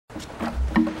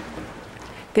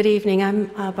Good evening. I'm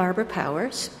Barbara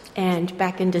Powers, and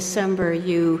back in December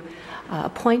you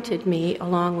appointed me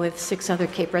along with 6 other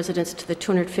Cape residents to the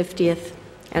 250th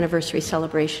Anniversary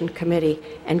Celebration Committee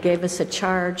and gave us a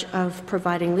charge of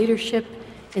providing leadership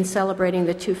in celebrating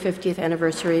the 250th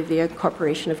anniversary of the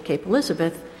incorporation of Cape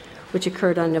Elizabeth, which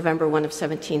occurred on November 1 of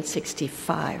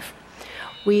 1765.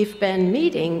 We've been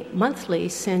meeting monthly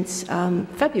since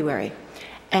February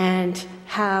and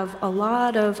have a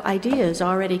lot of ideas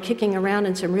already kicking around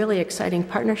and some really exciting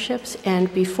partnerships.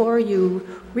 And before you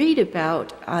read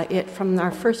about it from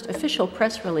our first official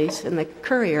press release in the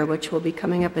Courier, which will be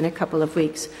coming up in a couple of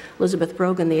weeks, Elizabeth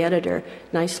Brogan, the editor,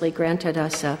 nicely granted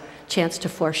us a chance to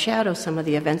foreshadow some of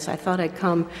the events. I thought I'd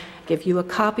come give you a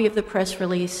copy of the press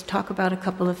release, talk about a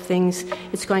couple of things.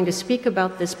 It's going to speak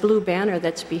about this blue banner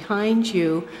that's behind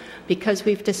you because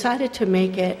we've decided to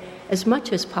make it as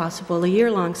much as possible a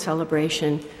year-long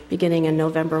celebration beginning in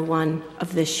November 1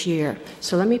 of this year.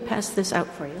 So let me pass this out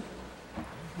for you.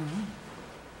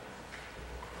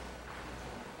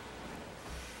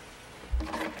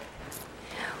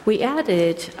 We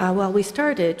added, we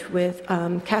started with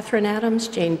Catherine Adams,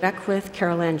 Jane Beckwith,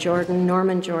 Carol Ann Jordan,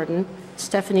 Norman Jordan,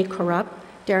 Stephanie Corrupt,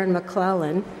 Darren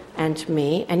McClellan, and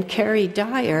me. And Carrie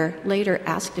Dyer later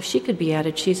asked if she could be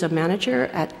added. She's a manager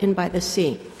at Inn by the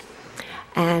Sea.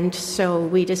 And so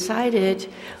we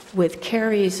decided, with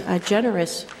Carrie's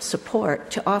generous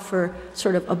support, to offer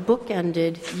sort of a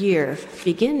bookended year,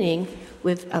 beginning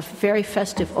with a very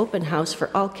festive open house for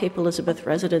all Cape Elizabeth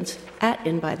residents at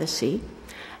Inn by the Sea,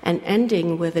 and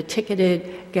ending with a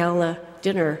ticketed gala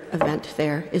dinner event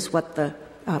there is what the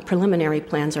preliminary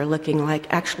plans are looking like,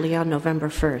 actually on November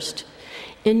 1st.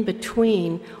 In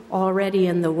between, already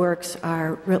in the works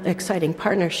are real exciting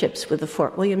partnerships with the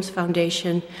Fort Williams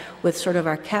Foundation, with sort of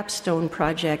our capstone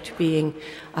project being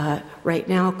right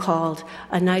now called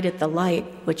A Night at the Light,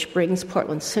 which brings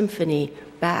Portland Symphony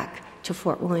back to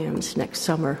Fort Williams next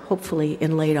summer, hopefully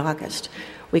in late August.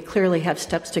 We clearly have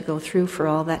steps to go through for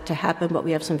all that to happen, but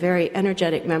we have some very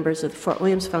energetic members of the Fort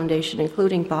Williams Foundation,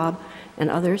 including Bob and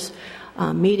others,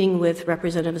 meeting with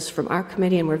representatives from our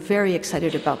committee, and we're very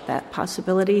excited about that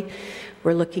possibility.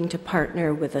 We're looking to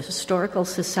partner with a historical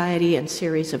society and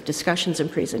series of discussions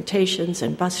and presentations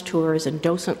and bus tours and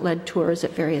docent-led tours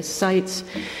at various sites.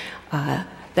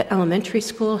 The elementary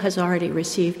school has already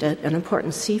received an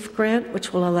important CEEF grant,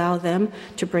 which will allow them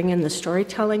to bring in the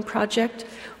storytelling project,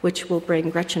 which will bring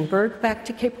Gretchen Berg back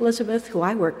to Cape Elizabeth, who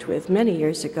I worked with many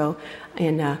years ago,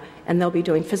 and they'll be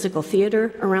doing physical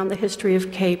theater around the history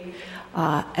of Cape,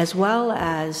 as well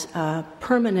as a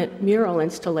permanent mural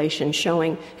installation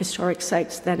showing historic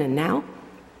sites then and now.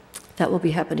 That will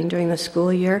be happening during the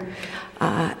school year,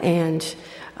 and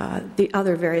the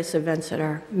other various events that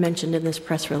are mentioned in this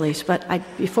press release. But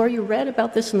before you read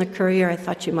about this in the Courier, I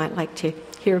thought you might like to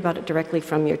hear about it directly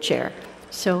from your chair.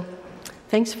 So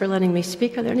thanks for letting me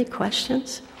speak. Are there any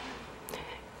questions?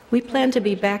 We plan to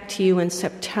be back to you in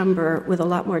September with a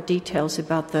lot more details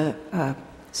about the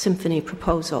symphony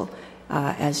proposal,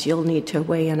 as you'll need to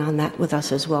weigh in on that with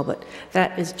us as well. But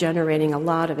that is generating a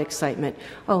lot of excitement.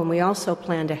 Oh, and we also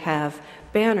plan to have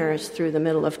banners through the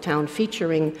middle of town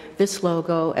featuring this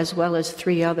logo, as well as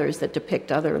 3 others that depict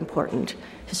other important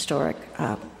historic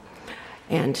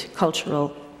and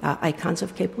cultural icons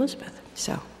of Cape Elizabeth.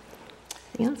 So,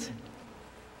 anything else?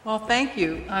 Well, thank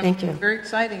you. Thank you. It's very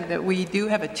exciting that we do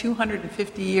have a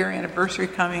 250-year anniversary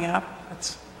coming up.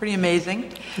 That's pretty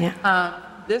amazing. Yeah.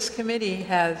 This committee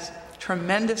has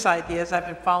tremendous ideas. I've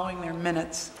been following their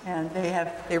minutes, and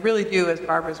they really do, as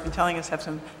Barbara has been telling us, have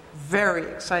some very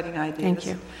exciting ideas. Thank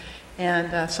you.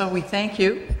 And so we thank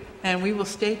you, and we will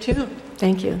stay tuned.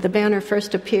 Thank you. The banner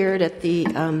first appeared at the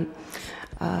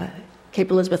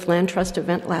Cape Elizabeth Land Trust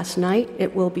event last night.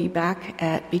 It will be back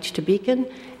at Beach to Beacon,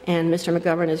 and Mr.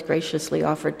 McGovern has graciously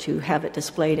offered to have it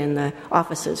displayed in the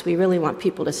offices. We really want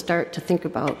people to start to think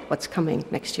about what's coming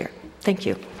next year. Thank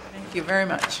you. Thank you very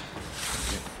much.